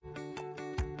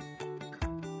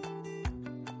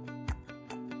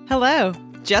Hello,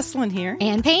 Jessalyn here.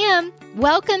 And Pam.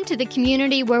 Welcome to the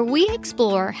community where we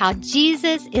explore how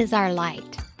Jesus is our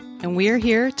light. And we are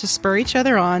here to spur each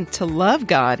other on to love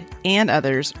God and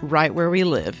others right where we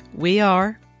live. We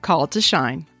are called to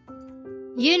shine.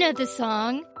 You know the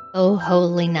song, "O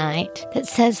Holy Night," that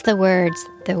says the words,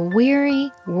 "The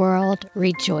weary world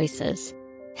rejoices."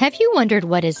 Have you wondered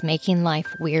what is making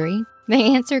life weary?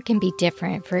 The answer can be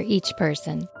different for each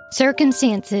person.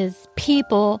 Circumstances,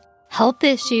 people, health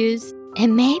issues,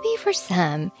 and maybe for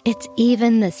some, it's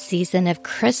even the season of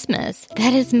Christmas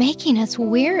that is making us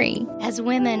weary. As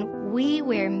women, we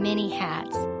wear many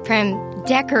hats, from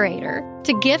decorator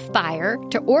to gift buyer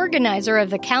to organizer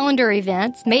of the calendar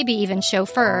events, maybe even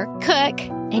chauffeur, cook.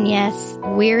 And yes,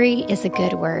 weary is a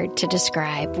good word to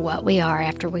describe what we are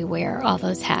after we wear all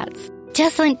those hats.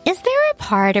 Jessalyn, is there a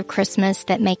part of Christmas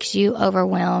that makes you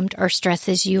overwhelmed or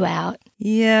stresses you out?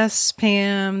 Yes,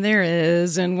 Pam, there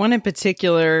is. And one in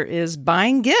particular is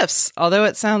buying gifts. Although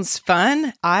it sounds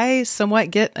fun, I somewhat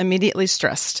get immediately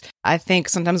stressed. I think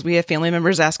sometimes we have family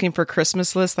members asking for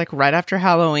Christmas lists like right after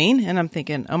Halloween. And I'm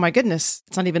thinking, oh my goodness,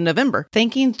 it's not even November.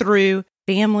 Thinking through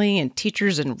family and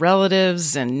teachers and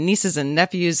relatives and nieces and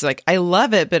nephews. Like, I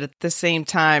love it, but at the same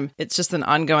time, it's just an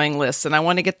ongoing list and I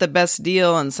want to get the best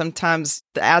deal. And sometimes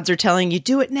the ads are telling you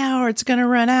do it now or it's going to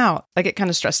run out. I get kind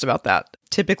of stressed about that.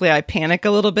 Typically, I panic a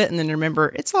little bit and then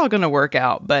remember it's all going to work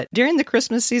out. But during the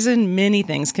Christmas season, many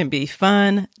things can be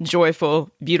fun,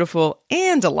 joyful, beautiful,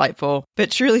 and delightful. But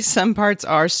truly, some parts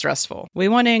are stressful. We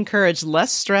want to encourage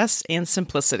less stress and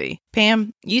simplicity.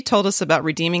 Pam, you told us about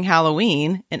redeeming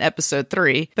Halloween in episode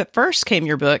 3, but first came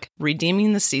your book,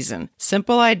 Redeeming the Season,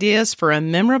 Simple Ideas for a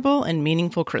Memorable and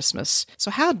Meaningful Christmas.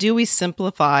 So how do we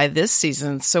simplify this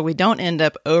season so we don't end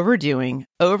up overdoing,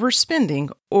 overspending,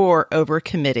 or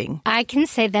overcommitting? I can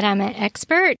say that I'm an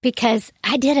expert because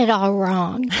I did it all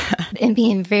wrong and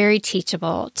being very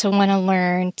teachable to want to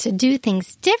learn to do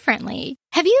things differently.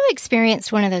 Have you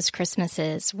experienced one of those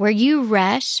Christmases where you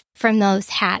rush from those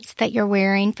hats that you're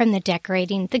wearing, from the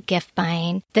decorating, the gift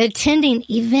buying, the attending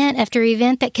event after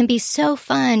event that can be so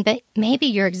fun, but maybe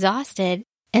you're exhausted.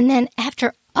 And then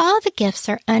after all the gifts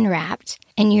are unwrapped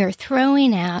and you're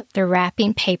throwing out the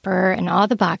wrapping paper and all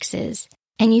the boxes,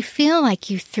 and you feel like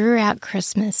you threw out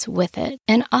Christmas with it.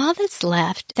 And all that's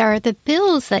left are the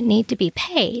bills that need to be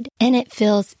paid. And it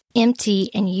feels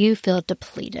empty and you feel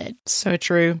depleted. So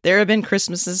true. There have been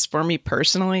Christmases for me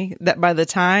personally that by the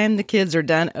time the kids are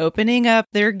done opening up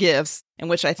their gifts, in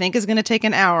which I think is going to take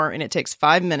an hour and it takes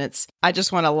 5 minutes, I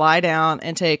just want to lie down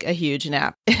and take a huge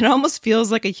nap. It almost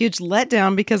feels like a huge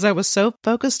letdown because I was so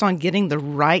focused on getting the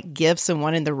right gifts and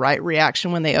wanting the right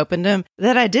reaction when they opened them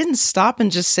that I didn't stop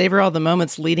and just savor all the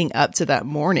moments leading up to that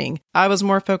morning. I was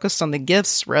more focused on the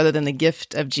gifts rather than the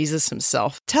gift of Jesus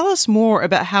himself. Tell us more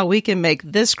about how we can make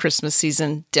this Christmas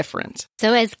season different.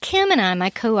 So as Kim and I, my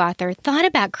co-author, thought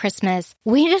about Christmas,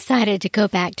 we decided to go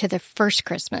back to the first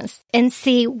Christmas and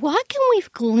see what can we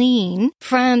glean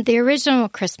from the original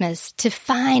Christmas to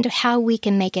find how we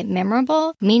can make it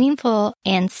memorable, meaningful,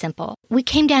 and simple. We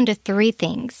came down to 3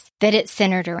 things that it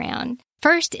centered around.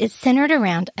 First, it's centered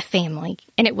around a family,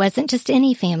 and it wasn't just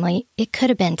any family. It could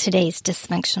have been today's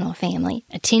dysfunctional family.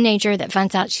 A teenager that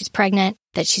finds out she's pregnant,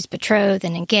 that she's betrothed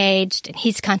and engaged, and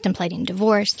he's contemplating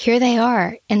divorce. Here they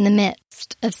are in the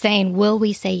midst of saying, will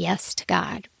we say yes to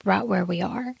God right where we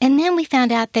are? And then we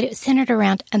found out that it was centered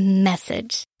around a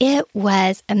message. It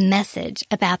was a message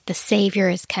about the Savior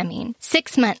is coming.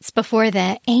 6 months before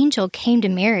the angel came to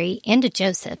Mary and to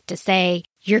Joseph to say,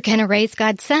 you're going to raise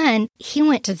God's son, he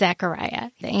went to Zechariah,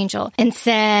 the angel, and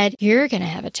said, you're going to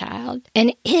have a child,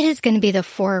 and it is going to be the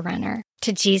forerunner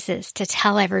to Jesus to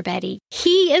tell everybody,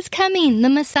 he is coming, the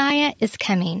Messiah is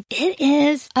coming. It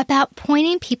is about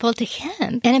pointing people to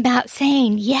him and about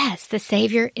saying, yes, the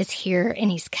Savior is here and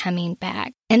he's coming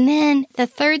back. And then the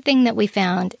third thing that we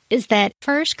found is that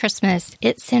first Christmas,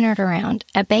 it centered around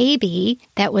a baby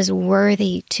that was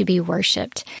worthy to be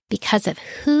worshiped because of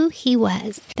who he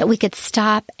was, that we could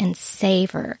stop and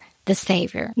savor the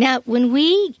Savior. Now, when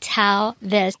we tell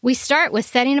this, we start with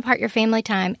setting apart your family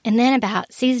time and then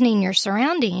about seasoning your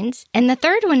surroundings. And the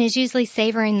third one is usually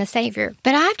savoring the Savior.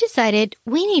 But I've decided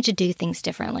we need to do things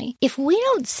differently. If we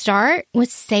don't start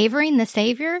with savoring the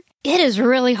Savior, it is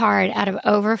really hard out of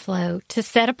overflow to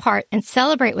set apart and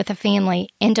celebrate with a family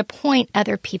and to point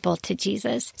other people to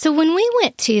Jesus. So when we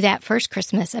went to that first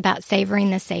Christmas about savoring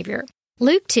the Savior,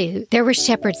 Luke 2, there were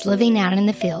shepherds living out in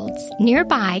the fields,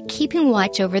 nearby, keeping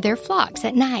watch over their flocks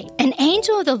at night. An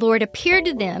angel of the Lord appeared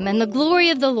to them, and the glory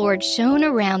of the Lord shone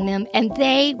around them, and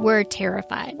they were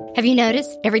terrified. Have you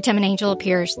noticed? Every time an angel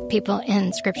appears, people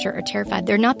in Scripture are terrified.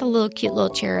 They're not the little cute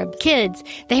little cherub kids.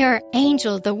 They are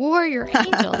angels, the warrior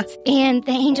angels. And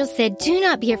the angel said, "Do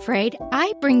not be afraid.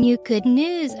 I bring you good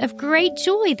news of great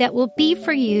joy that will be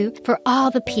for you, for all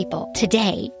the people.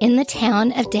 Today, in the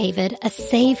town of David, a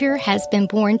Savior has been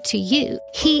born to you.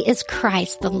 He is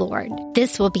Christ the Lord.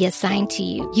 This will be a sign to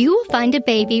you. You will find a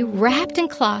baby wrapped in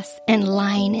cloths and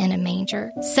lying in a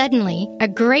manger." Suddenly, a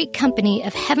great company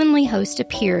of heavenly hosts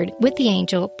appeared with the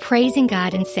angel, praising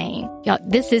God and saying, y'all,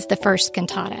 this is the first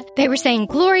cantata. They were saying,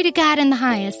 "Glory to God in the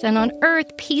highest, and on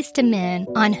earth peace to men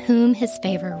on whom his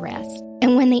favor rests."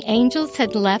 And when the angels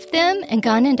had left them and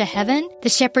gone into heaven, the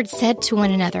shepherds said to one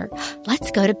another,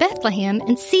 "Let's go to Bethlehem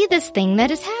and see this thing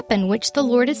that has happened, which the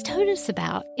Lord has told us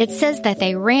about." It says that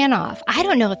they ran off. I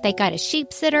don't know if they got a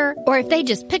sheep sitter or if they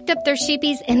just picked up their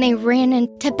sheepies and they ran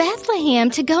into Bethlehem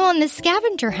to go on this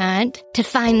scavenger hunt to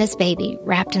find this baby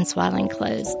wrapped in swaddling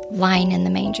clothes, lying in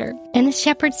the manger. And the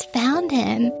shepherds found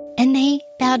him, and they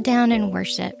bowed down and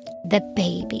worshiped the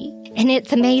baby. And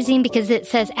it's amazing because it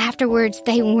says afterwards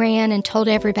they ran and told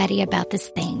everybody about this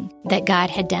thing that God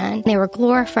had done. They were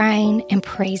glorifying and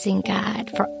praising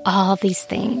God for all these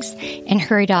things and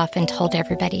hurried off and told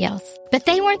everybody else. But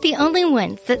they weren't the only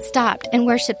ones that stopped and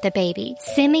worshiped the baby.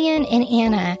 Simeon and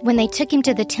Anna, when they took him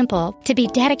to the temple to be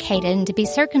dedicated and to be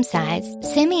circumcised,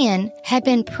 Simeon had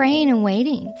been praying and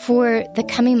waiting for the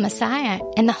coming Messiah.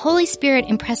 And the Holy Spirit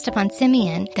impressed upon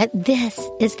Simeon that this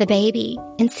is the baby.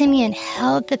 And Simeon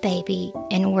held the baby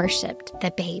and worshiped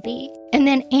the baby. And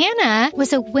then Anna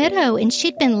was a widow, and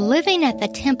she'd been living at the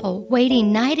temple,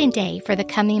 waiting night and day for the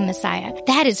coming Messiah.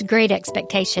 That is great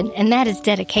expectation, and that is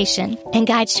dedication. And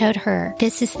God showed her,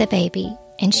 this is the baby.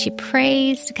 And she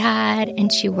praised God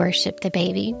and she worshiped the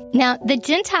baby. Now, the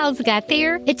Gentiles got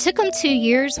there. It took them 2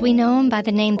 years. We know them by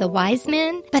the name the wise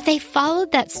men. But they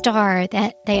followed that star,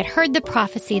 that they had heard the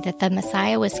prophecy that the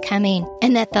Messiah was coming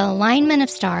and that the alignment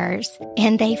of stars,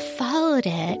 and they followed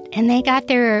it. And they got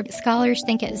there. Scholars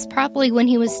think it was probably when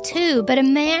he was 2. But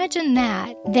imagine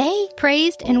that. They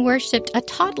praised and worshiped a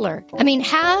toddler. I mean,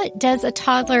 how does a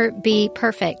toddler be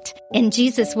perfect? And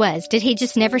Jesus was. Did he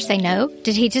just never say no?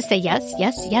 Did he just say yes,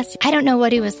 yes, yes? I don't know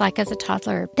what he was like as a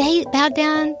toddler. They bowed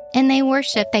down and they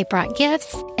worshiped. They brought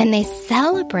gifts and they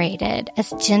celebrated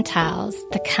as Gentiles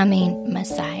the coming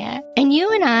Messiah. And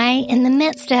you and I, in the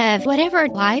midst of whatever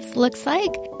life looks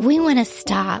like, we want to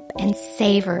stop and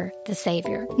savor the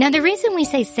Savior. Now, the reason we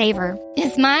say savor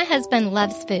is my husband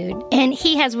loves food, and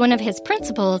he has one of his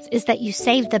principles is that you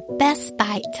save the best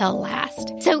bite till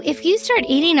last. So if you start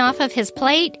eating off of his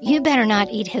plate, you better not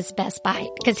eat his best bite,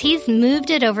 because he's moved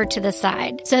it over to the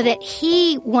side so that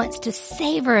he wants to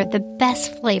savor the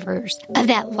best flavors of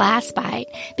that last bite,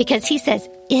 because he says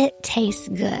it tastes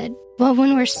good. Well,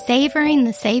 when we're savoring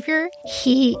the Savior,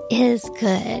 he is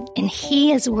good and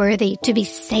he is worthy to be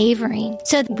savoring.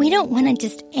 So we don't want to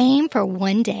just aim for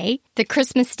one day, the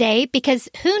Christmas day, because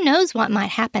who knows what might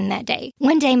happen that day.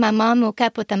 One day my mom woke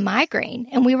up with a migraine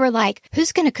and we were like,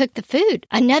 who's going to cook the food?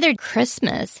 Another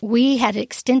Christmas, we had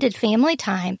extended family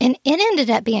time and it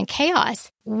ended up being chaos.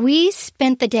 We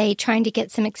spent the day trying to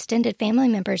get some extended family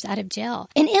members out of jail.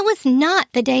 And it was not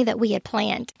the day that we had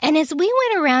planned. And as we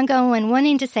went around going,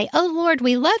 wanting to say, oh, Lord,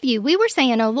 we love you, we were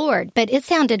saying, oh, Lord, but it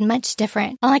sounded much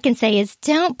different. All I can say is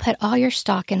don't put all your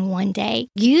stock in one day.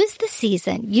 Use the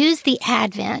season, use the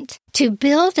Advent to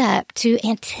build up, to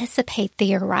anticipate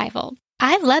the arrival.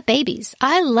 I love babies.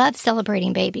 I love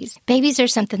celebrating babies. Babies are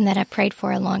something that I prayed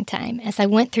for a long time as I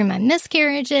went through my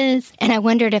miscarriages, and I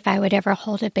wondered if I would ever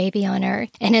hold a baby on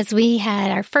earth. And as we had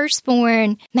our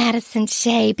firstborn, Madison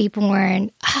Shea, be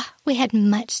born, we had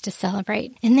much to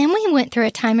celebrate. And then we went through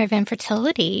a time of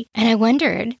infertility, and I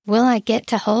wondered, will I get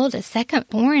to hold a second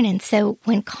born? And so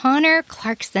when Connor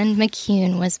Clarkson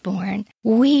McCune was born,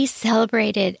 we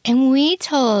celebrated, and we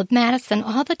told Madison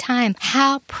all the time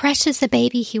how precious a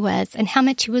baby he was and how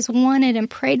much he was wanted and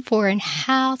prayed for and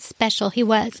how special he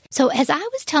was. So as I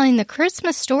was telling the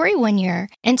Christmas story one year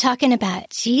and talking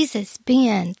about Jesus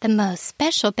being the most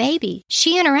special baby,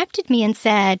 she interrupted me and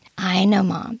said, I know,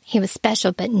 Mom, he was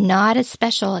special, but not as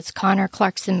special as Connor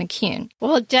Clarkson McCune.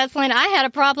 Well, Jessalyn, I had a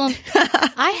problem.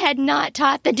 I had not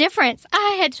taught the difference.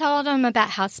 I had told him about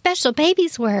how special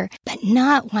babies were, but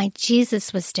not why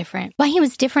Jesus was different. Why he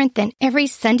was different than every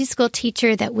Sunday school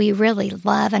teacher that we really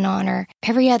love and honor,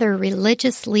 every other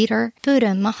religious leader,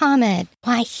 Buddha, Muhammad,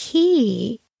 why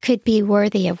he could be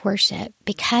worthy of worship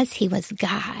because he was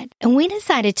God. And we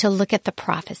decided to look at the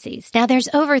prophecies. Now, there's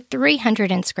over 300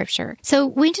 in Scripture. So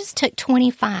we just took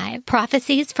 25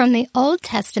 prophecies from the Old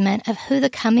Testament of who the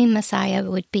coming Messiah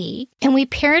would be. And we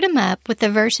paired them up with the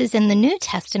verses in the New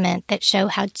Testament that show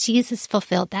how Jesus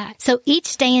fulfilled that. So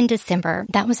each day in December,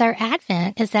 that was our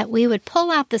Advent, is that we would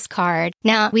pull out this card.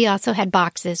 Now, we also had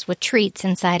boxes with treats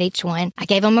inside each one. I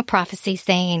gave them a prophecy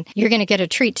saying, you're going to get a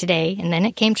treat today. And then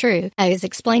it came true. I was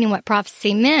explaining what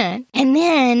prophecy meant. And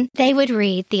then they would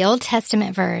read the Old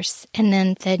Testament verse and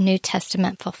then the New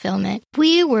Testament fulfillment.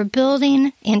 We were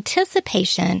building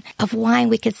anticipation of why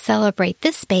we could celebrate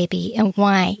this baby and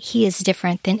why he is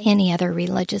different than any other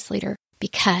religious leader,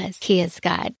 because he is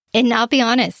God. And I'll be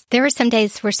honest, there were some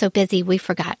days we're so busy we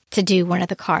forgot to do one of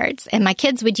the cards. And my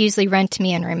kids would usually run to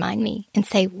me and remind me and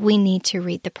say, we need to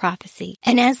read the prophecy.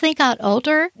 And as they got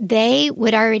older, they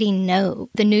would already know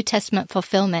the New Testament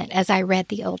fulfillment as I read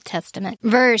the Old Testament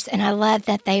verse. And I love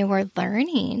that they were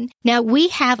learning. Now, we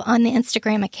have on the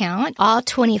Instagram account all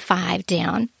 25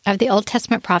 down of the Old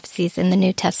Testament prophecies and the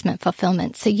New Testament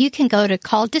fulfillment. So you can go to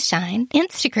Called to Shine,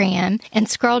 Instagram, and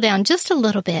scroll down just a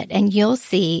little bit and you'll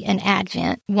see an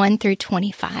Advent 1 through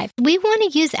 25. We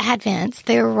want to use Advents,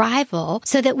 the arrival,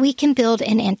 so that we can build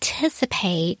and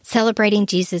anticipate celebrating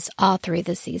Jesus all through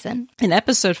the season. In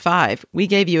episode 5, we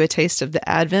gave you a taste of the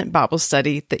Advent Bible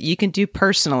study that you can do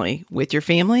personally with your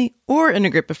family or in a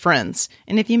group of friends.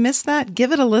 And if you missed that,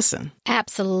 give it a listen.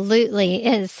 Absolutely.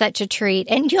 It is such a treat.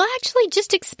 And you'll actually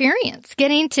just experience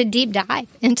getting to deep dive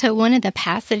into one of the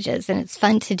passages. And it's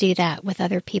fun to do that with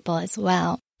other people as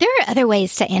well. There are other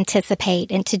ways to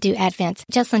anticipate and to do Advents.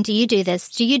 Jocelyn, do you do this?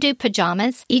 Do you do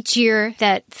pajamas each year,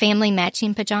 that family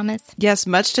matching pajamas? Yes,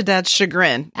 much to Dad's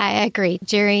chagrin. I agree.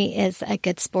 Jerry is a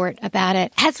good sport about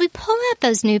it. As we pull out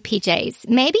those new PJs,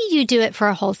 maybe you do it for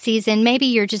a whole season. Maybe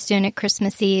you're just doing it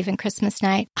Christmas Eve and Christmas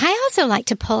night. I also like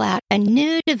to pull out a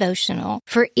new devotional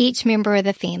for each member of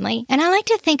the family. And I like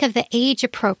to think of the age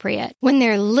appropriate. When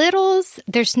they're littles,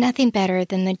 there's nothing better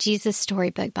than the Jesus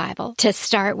Storybook Bible to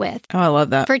start with. Oh, I love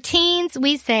that. For teens,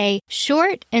 we say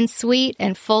short and sweet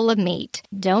and full of meat.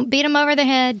 Don't beat them over the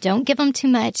head. Don't give them too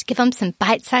much. Give them some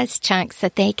bite-sized chunks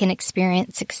that they can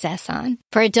experience success on.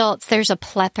 For adults, there's a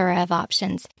plethora of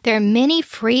options. There are many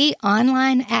free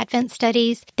online Advent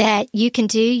studies that you can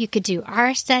do. You could do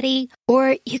our study,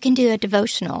 or you can do a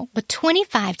devotional with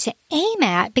 25 to aim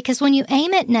at, because when you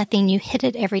aim at nothing, you hit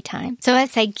it every time. So I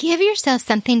say, give yourself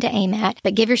something to aim at,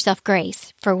 but give yourself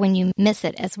grace for when you miss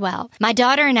it as well. My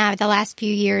daughter and I, the last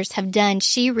few years, have done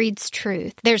She Reads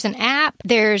Truth. There's an app,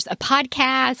 there's a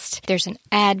podcast, there's an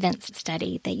Advent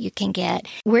study that you can get.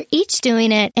 We're each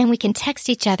doing it, and we can text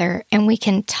each other, and we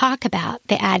can talk about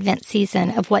the Advent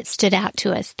season of what stood out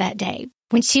to us that day.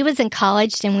 When she was in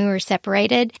college and we were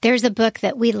separated, there's a book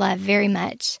that we love very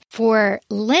much for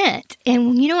Lent.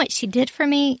 And you know what she did for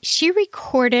me? She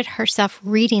recorded herself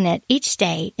reading it each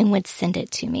day and would send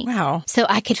it to me. Wow. So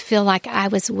I could feel like I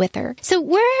was with her. So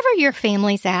wherever your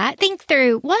family's at, think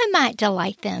through what might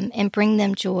delight them and bring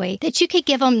them joy that you could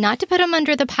give them, not to put them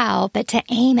under the pile, but to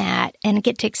aim at and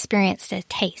get to experience the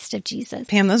taste of Jesus.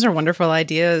 Pam, those are wonderful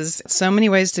ideas. So many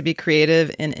ways to be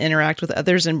creative and interact with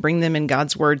others and bring them in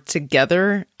God's Word together.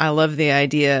 I love the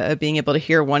idea of being able to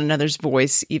hear one another's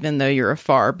voice, even though you're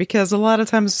afar, because a lot of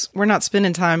times we're not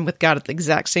spending time with God at the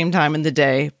exact same time in the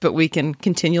day, but we can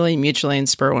continually, mutually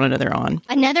inspire one another on.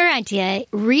 Another idea,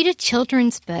 read a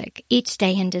children's book each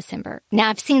day in December. Now,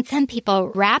 I've seen some people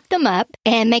wrap them up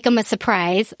and make them a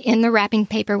surprise in the wrapping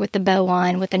paper with the bow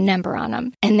on, with a number on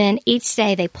them. And then each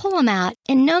day they pull them out,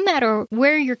 and no matter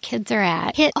where your kids are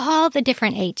at, hit all the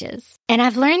different ages. And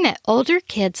I've learned that older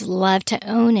kids love to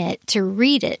own it, to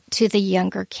read it to the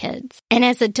younger kids. And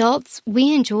as adults,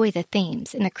 we enjoy the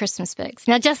themes in the Christmas books.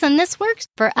 Now, Justin, this works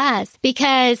for us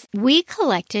because we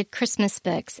collected Christmas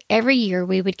books. Every year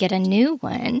we would get a new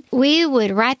one. We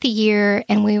would write the year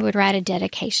and we would write a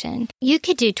dedication. You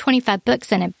could do 25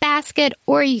 books in a basket,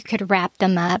 or you could wrap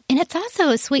them up. And it's also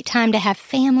a sweet time to have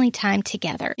family time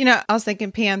together. You know, I was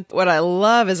thinking, Pam, what I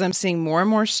love is I'm seeing more and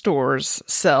more stores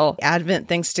sell Advent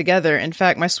things together. In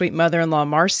fact, my sweet mother-in-law,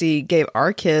 Marcy, gave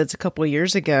our kids a couple of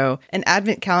years ago an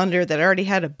Advent calendar that already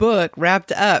had a book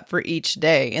wrapped up for each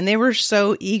day. And they were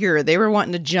so eager. They were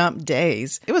wanting to jump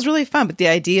days. It was really fun. But the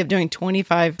idea of doing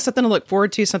 25, something to look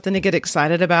forward to, something to get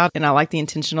excited about. And I like the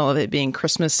intentional of it being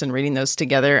Christmas and reading those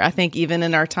together. I think even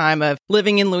in our time of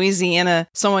living in Louisiana,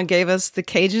 someone gave us the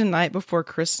Cajun Night Before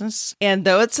Christmas. And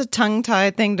though it's a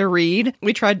tongue-tied thing to read,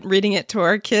 we tried reading it to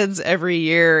our kids every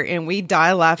year, and we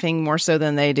die laughing more so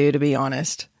than they do, to be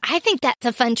honest. I think that's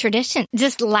a fun tradition,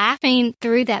 just laughing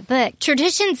through that book.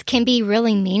 Traditions can be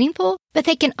really meaningful But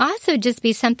they can also just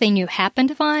be something you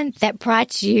happened upon that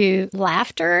brought you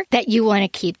laughter that you want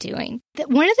to keep doing.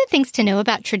 One of the things to know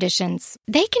about traditions,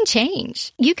 they can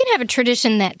change. You can have a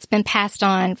tradition that's been passed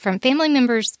on from family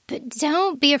members, but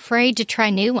don't be afraid to try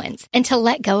new ones and to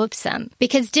let go of some.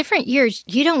 Because different years,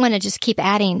 you don't want to just keep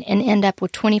adding and end up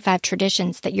with 25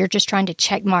 traditions that you're just trying to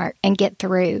check mark and get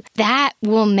through. That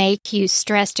will make you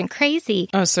stressed and crazy.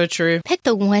 Oh, so true. Pick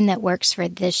the one that works for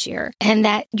this year and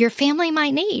that your family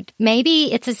might need.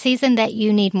 Maybe it's a season that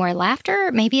you need more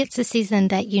laughter. Maybe it's a season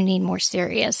that you need more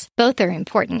serious. Both are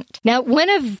important. Now,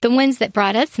 one of the ones that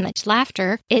brought us much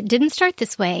laughter, it didn't start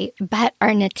this way, but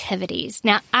our nativities.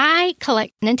 Now, I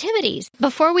collect nativities.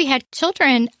 Before we had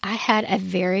children, I had a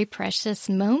very precious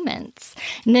moments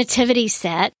nativity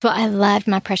set. Well, I loved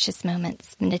my precious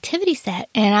moments nativity set.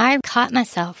 And I caught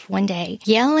myself one day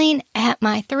yelling at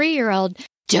my 3-year-old,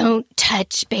 "Don't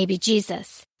touch baby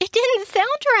Jesus." It didn't sound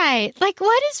right. Like,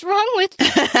 what is wrong with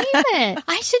Stephen?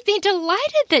 I should be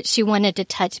delighted that she wanted to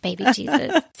touch baby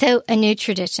Jesus. So a new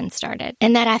tradition started,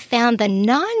 and that I found the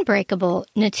non-breakable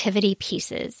nativity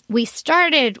pieces. We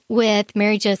started with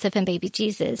Mary, Joseph, and baby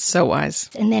Jesus. So wise.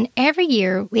 And then every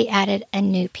year we added a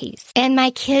new piece. And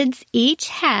my kids each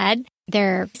had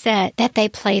their set that they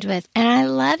played with. And I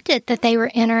loved it that they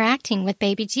were interacting with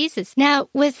baby Jesus. Now,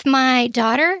 with my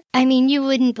daughter, I mean, you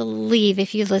wouldn't believe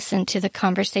if you listened to the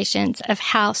conversations of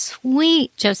how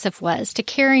sweet Joseph was to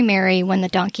carry Mary when the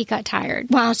donkey got tired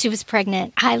while she was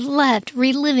pregnant. I loved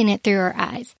reliving it through her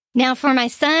eyes. Now, for my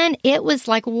son, it was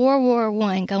like World War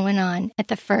I going on at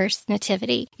the first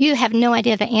nativity. You have no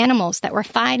idea the animals that were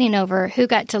fighting over who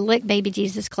got to lick baby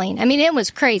Jesus clean. I mean, it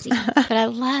was crazy, but I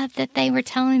love that they were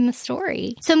telling the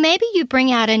story. So maybe you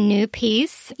bring out a new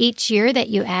piece each year that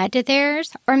you add to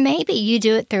theirs, or maybe you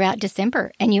do it throughout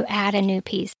December and you add a new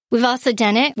piece. We've also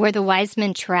done it where the wise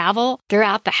men travel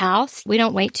throughout the house. We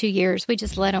don't wait 2 years. We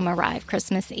just let them arrive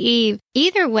Christmas Eve.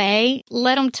 Either way,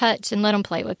 let them touch and let them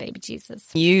play with baby Jesus.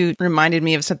 You reminded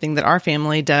me of something that our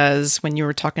family does when you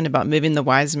were talking about moving the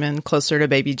wise men closer to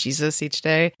baby Jesus each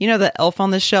day. You know, the elf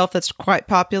on the shelf that's quite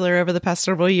popular over the past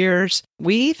several years?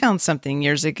 We found something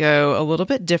years ago, a little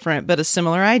bit different, but a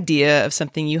similar idea of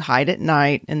something you hide at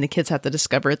night and the kids have to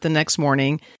discover it the next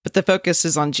morning. But the focus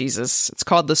is on Jesus. It's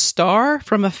called The Star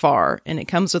from Afar, and it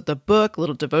comes with a book, a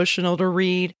little devotional to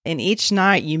read. And each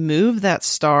night you move that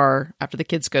star after the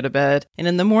kids go to bed. And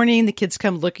in the morning, the kids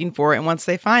come looking for it. And once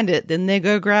they find it, then they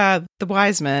go grab the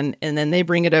wise men and then they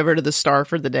bring it over to the star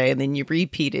for the day. And then you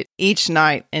repeat it each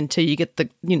night until you get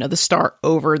the star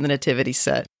over the nativity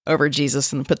set over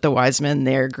Jesus and put the wise men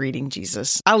there greeting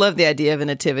Jesus. I love the idea of a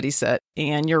nativity set.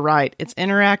 And you're right. It's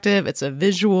interactive. It's a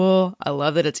visual. I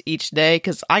love that it's each day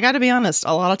because I got to be honest,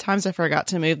 a lot of times I forgot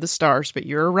to move the stars, but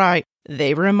you're right.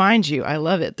 They remind you. I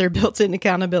love it. They're built-in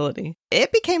accountability.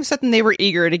 It became something they were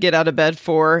eager to get out of bed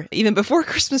for even before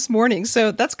Christmas morning.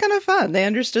 So that's kind of fun. They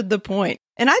understood the point.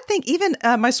 And I think even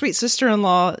my sweet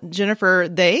sister-in-law, Jennifer,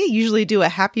 they usually do a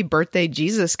happy birthday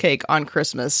Jesus cake on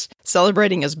Christmas,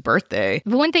 celebrating his birthday.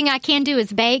 One thing I can do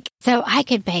is bake. So I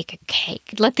could bake a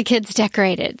cake, let the kids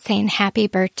decorate it, saying happy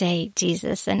birthday,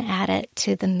 Jesus, and add it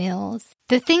to the meals.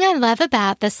 The thing I love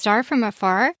about The Star from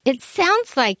Afar, it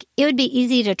sounds like it would be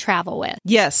easy to travel with.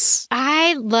 Yes.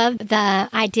 I love the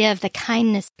idea of the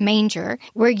kindness manger,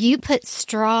 where you put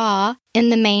straw in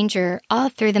the manger all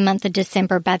through the month of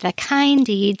December by the kind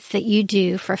deeds that you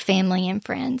do for family and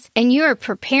friends. And you are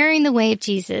preparing the way of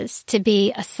Jesus to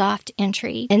be a soft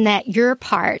entry, and that you're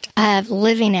part of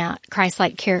living out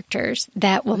Christ-like characters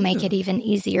that will make it even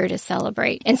easier to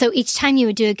celebrate. And so each time you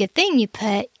would do a good thing, you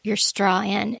put your straw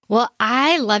in. Well,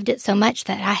 I loved it so much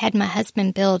that I had my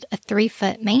husband build a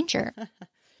 3-foot manger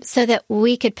so that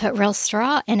we could put real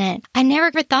straw in it. I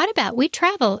never thought about it. We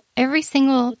travel every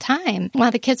single time while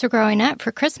the kids were growing up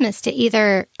for Christmas to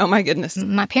either oh my goodness,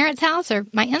 my parents' house or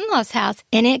my in-laws' house.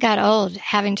 And it got old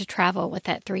having to travel with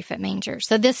that 3-foot manger.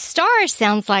 So this star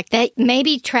sounds like that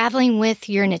maybe traveling with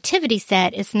your nativity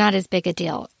set is not as big a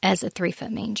deal as a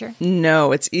 3-foot manger.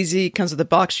 No, it's easy. It comes with a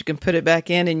box. You can put it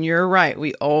back in, and you're right.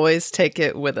 We always take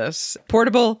it with us.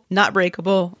 Portable, not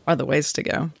breakable are the ways to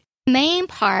go. The main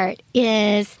part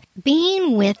is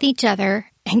being with each other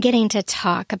and getting to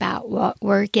talk about what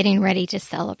we're getting ready to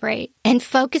celebrate and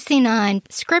focusing on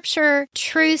scripture,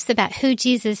 truths about who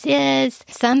Jesus is.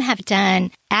 Some have done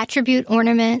attribute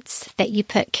ornaments that you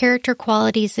put character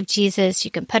qualities of Jesus. You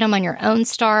can put them on your own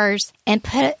stars and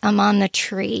put them on the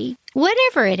tree.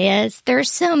 Whatever it is, there are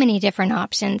so many different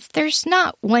options. There's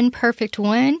not one perfect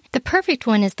one. The perfect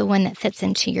one is the one that fits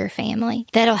into your family.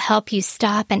 That'll help you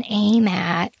stop and aim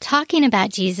at talking about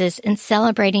Jesus and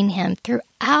celebrating Him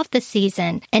throughout the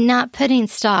season and not putting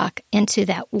stock into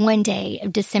that one day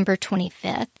of December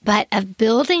 25th, but of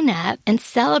building up and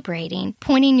celebrating,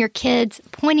 pointing your kids,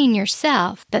 pointing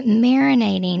yourself, but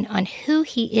marinating on who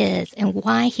He is and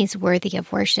why He's worthy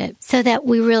of worship so that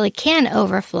we really can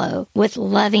overflow with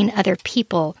loving other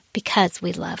people because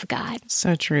we love God.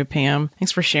 So true, Pam.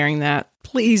 Thanks for sharing that.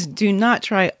 Please do not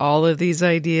try all of these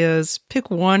ideas. Pick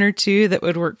one or two that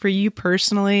would work for you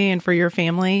personally and for your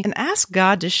family, and ask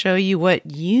God to show you what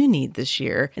you need this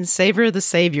year and savor the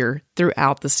Savior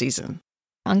throughout the season.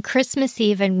 On Christmas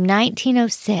Eve of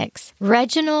 1906,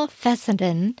 Reginald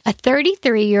Fessenden, a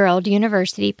 33-year-old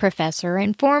university professor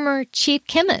and former chief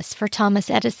chemist for Thomas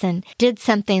Edison, did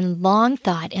something long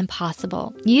thought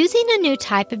impossible. Using a new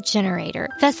type of generator,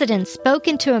 Fessenden spoke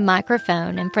into a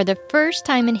microphone, and for the first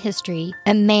time in history,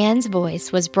 a man's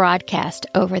voice was broadcast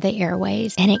over the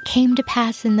airways. And it came to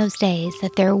pass in those days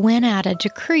that there went out a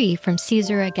decree from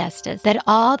Caesar Augustus that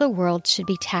all the world should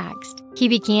be taxed. He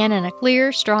began in a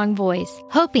clear, strong voice,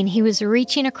 hoping he was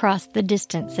reaching across the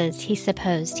distances he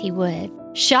supposed he would.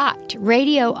 Shocked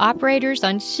radio operators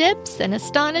on ships and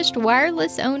astonished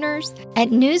wireless owners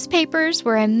at newspapers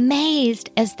were amazed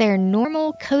as their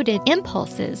normal coded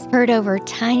impulses heard over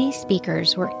tiny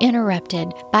speakers were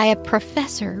interrupted by a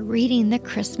professor reading the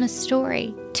Christmas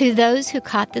story. To those who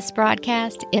caught this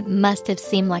broadcast, it must have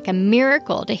seemed like a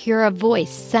miracle to hear a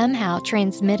voice somehow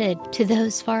transmitted to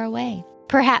those far away.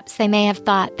 Perhaps they may have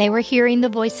thought they were hearing the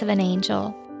voice of an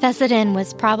angel. Fessenden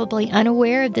was probably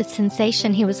unaware of the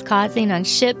sensation he was causing on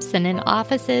ships and in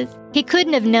offices. He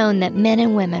couldn't have known that men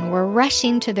and women were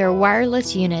rushing to their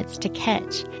wireless units to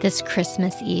catch this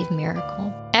Christmas Eve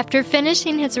miracle. After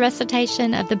finishing his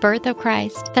recitation of the birth of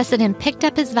Christ, Fessenden picked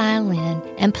up his violin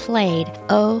and played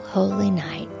 "O Holy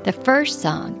Night," the first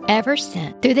song ever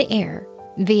sent through the air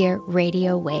via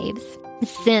radio waves.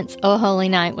 Since "O Holy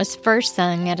Night" was first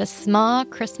sung at a small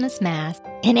Christmas Mass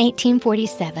in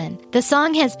 1847, the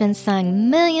song has been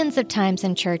sung millions of times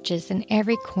in churches in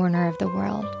every corner of the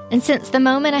world. And since the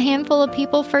moment a handful of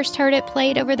people first heard it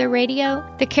played over the radio,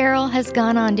 the carol has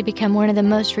gone on to become one of the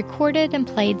most recorded and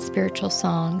played spiritual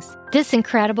songs. This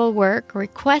incredible work,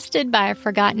 requested by a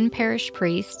forgotten parish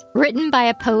priest, written by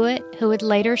a poet who would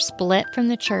later split from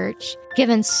the church,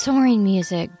 given soaring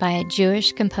music by a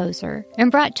Jewish composer,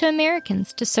 and brought to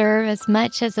Americans to serve as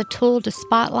much as a tool to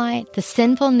spotlight the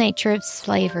sinful nature of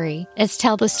slavery as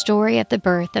tell the story of the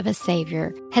birth of a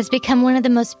Savior, has become one of the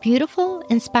most beautiful,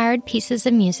 inspired pieces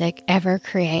of music ever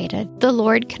created. The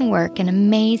Lord can work in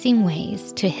amazing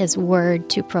ways to His word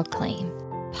to proclaim.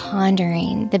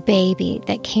 Pondering the baby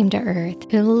that came to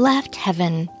earth, who left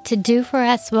heaven to do for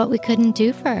us what we couldn't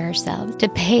do for ourselves, to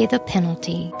pay the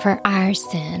penalty for our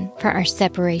sin, for our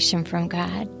separation from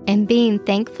God. And being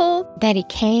thankful that He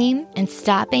came, and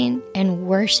stopping and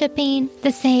worshiping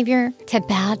the Savior, to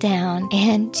bow down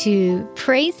and to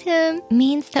praise Him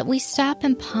means that we stop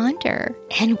and ponder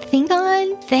and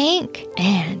think,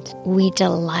 and we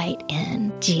delight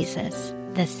in Jesus,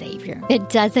 the Savior. It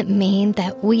doesn't mean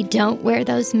that we don't wear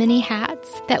those many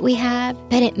hats that we have,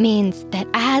 but it means that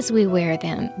as we wear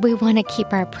them, we want to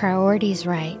keep our priorities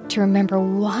right, to remember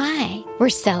why we're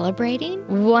celebrating,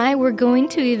 why we're going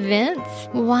to events,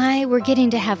 why we're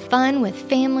getting to have fun with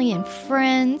family and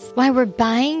friends, why we're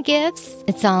buying gifts.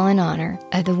 It's all in honor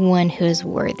of the one who is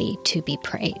worthy to be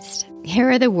praised. Here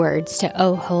are the words to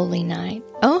O Holy Night.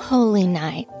 O Holy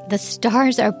Night, the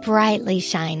stars are brightly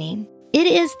shining. It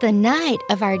is the night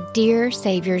of our dear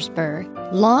Savior's birth.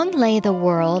 Long lay the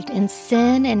world in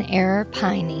sin and error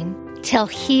pining, till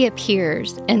He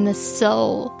appears and the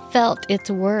soul felt its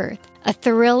worth. A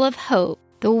thrill of hope,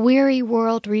 the weary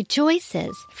world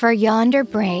rejoices, for yonder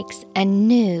breaks a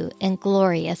new and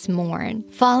glorious morn.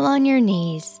 Fall on your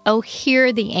knees, oh,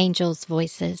 hear the angels'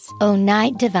 voices. O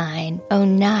night divine, O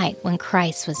night when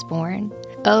Christ was born.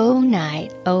 O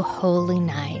night, O holy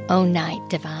night, O night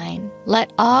divine.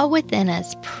 Let all within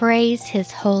us praise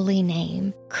His holy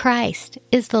name. Christ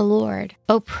is the Lord.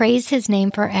 O praise His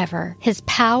name forever. His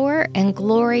power and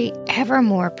glory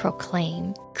evermore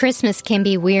proclaim. Christmas can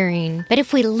be wearying, but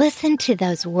if we listen to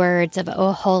those words of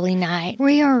O Holy Night,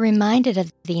 we are reminded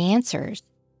of the answers.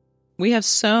 We have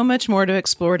so much more to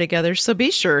explore together, so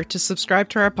be sure to subscribe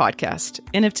to our podcast.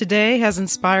 And if today has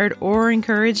inspired or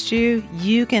encouraged you,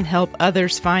 you can help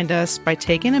others find us by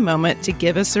taking a moment to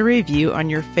give us a review on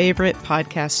your favorite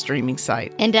podcast streaming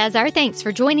site. And as our thanks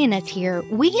for joining us here,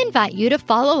 we invite you to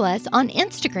follow us on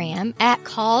Instagram at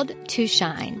Called to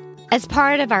Shine. As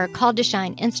part of our Called to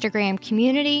Shine Instagram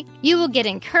community, you will get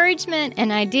encouragement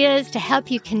and ideas to help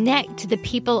you connect to the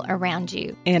people around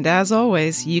you. And as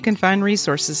always, you can find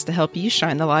resources to help you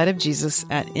shine the light of Jesus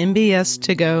at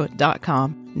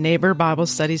mbstogo.com. Neighbor Bible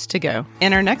Studies to Go.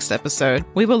 In our next episode,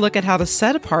 we will look at how to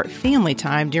set apart family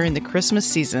time during the Christmas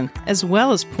season, as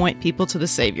well as point people to the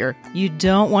Savior. You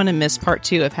don't want to miss part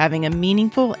 2 of having a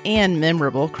meaningful and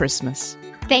memorable Christmas.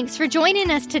 Thanks for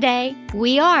joining us today.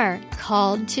 We are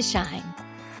called to shine.